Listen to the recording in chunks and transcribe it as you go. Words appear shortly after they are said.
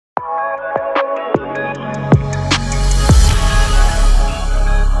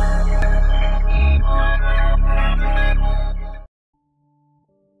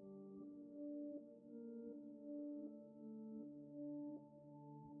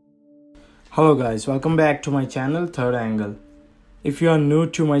Hello guys, welcome back to my channel Third Angle. If you are new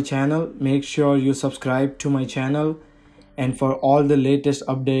to my channel, make sure you subscribe to my channel, and for all the latest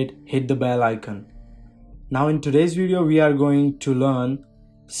update, hit the bell icon. Now in today's video we are going to learn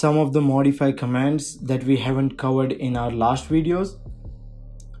some of the modify commands that we haven't covered in our last videos.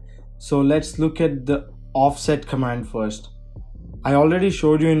 So let's look at the offset command first. I already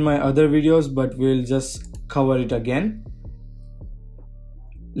showed you in my other videos, but we'll just cover it again.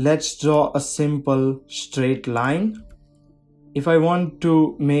 Let's draw a simple straight line. If I want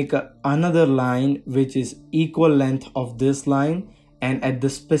to make another line which is equal length of this line and at the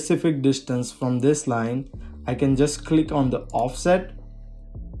specific distance from this line, I can just click on the offset.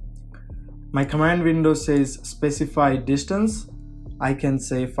 My command window says specify distance. I can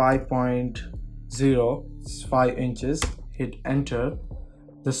say 5.0, 5 inches, hit enter.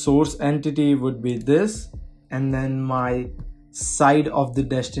 The source entity would be this, and then my side of the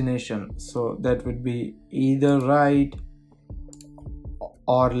destination, so that would be either right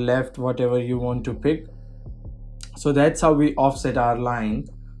or left, whatever you want to pick. So that's how we offset our line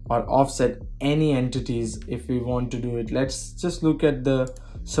or offset any entities if we want to do it. Let's just look at the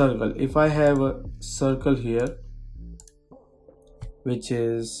circle. If I have a circle here which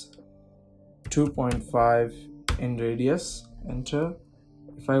is 2.5 in radius, enter.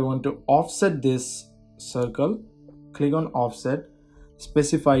 If I want to offset this circle, click on offset,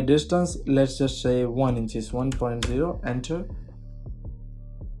 specify distance, let's just say 1 inches, 1.0, enter.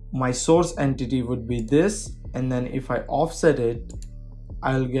 My source entity would be this, and then if I offset it,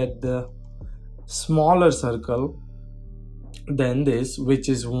 I'll get the smaller circle than this, which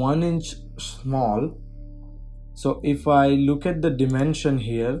is 1 inch small. So if I look at the dimension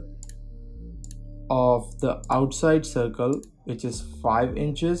here of the outside circle, which is 5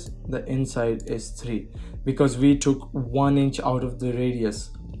 inches, the inside is 3, because we took 1 inch out of the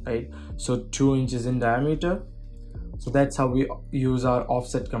radius, right? So 2 inches in diameter. So that's how we use our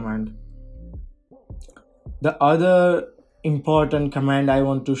offset command. The other important command I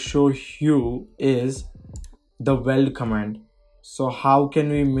want to show you is the weld command. So how can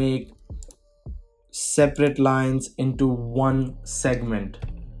we make separate lines into one segment?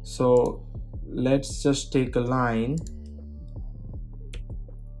 So let's just take a line.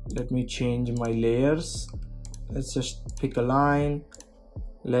 Let me change my layers. Let's just pick a line.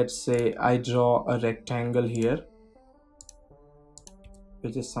 Let's say I draw a rectangle here,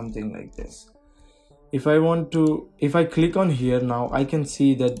 which is something like this. If I click on here now, I can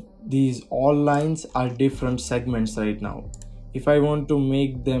see that these all lines are different segments right now. If I want to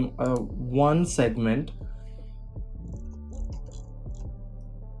make them one segment,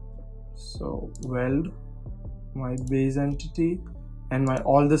 so weld, my base entity, and my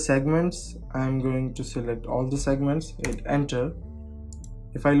all the segments, I'm going to select all the segments, hit enter.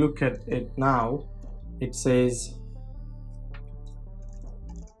 If I look at it now, it says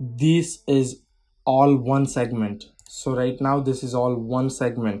this is all one segment. So right now this is all one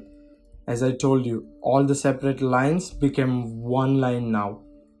segment. As I told you, all the separate lines became one line now.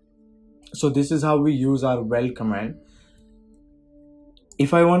 So this is how we use our weld command.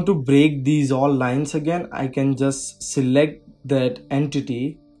 If I want to break these all lines again, I can just select that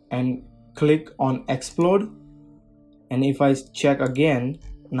entity and click on explode, and if I check again,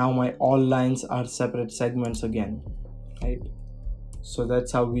 now my all lines are separate segments again, right? So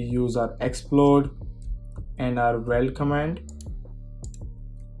that's how we use our explode and our weld command.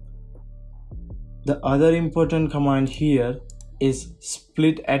 The other important command here is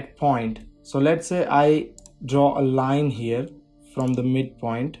split at point. So let's say I draw a line here from the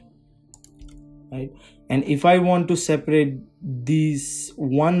midpoint, right? And if I want to separate these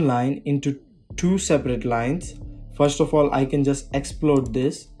one line into two separate lines, first of all, I can just explode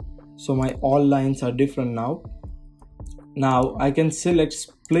this. So my all lines are different now. Now I can select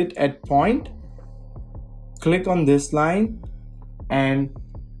split at point, click on this line and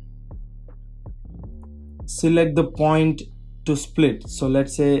select the point to split. So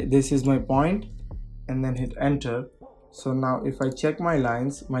let's say this is my point, and then hit enter. So now if I check my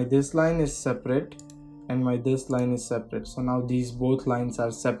lines, my this line is separate and my this line is separate. So now these both lines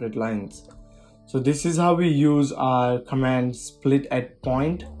are separate lines. So this is how we use our command split at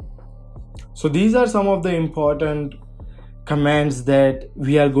point. So these are some of the important commands that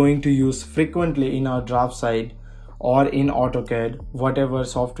we are going to use frequently in our DraftSight or in AutoCAD, whatever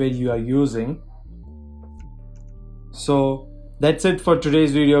software you are using. So that's it for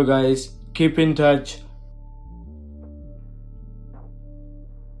today's video, guys. Keep in touch.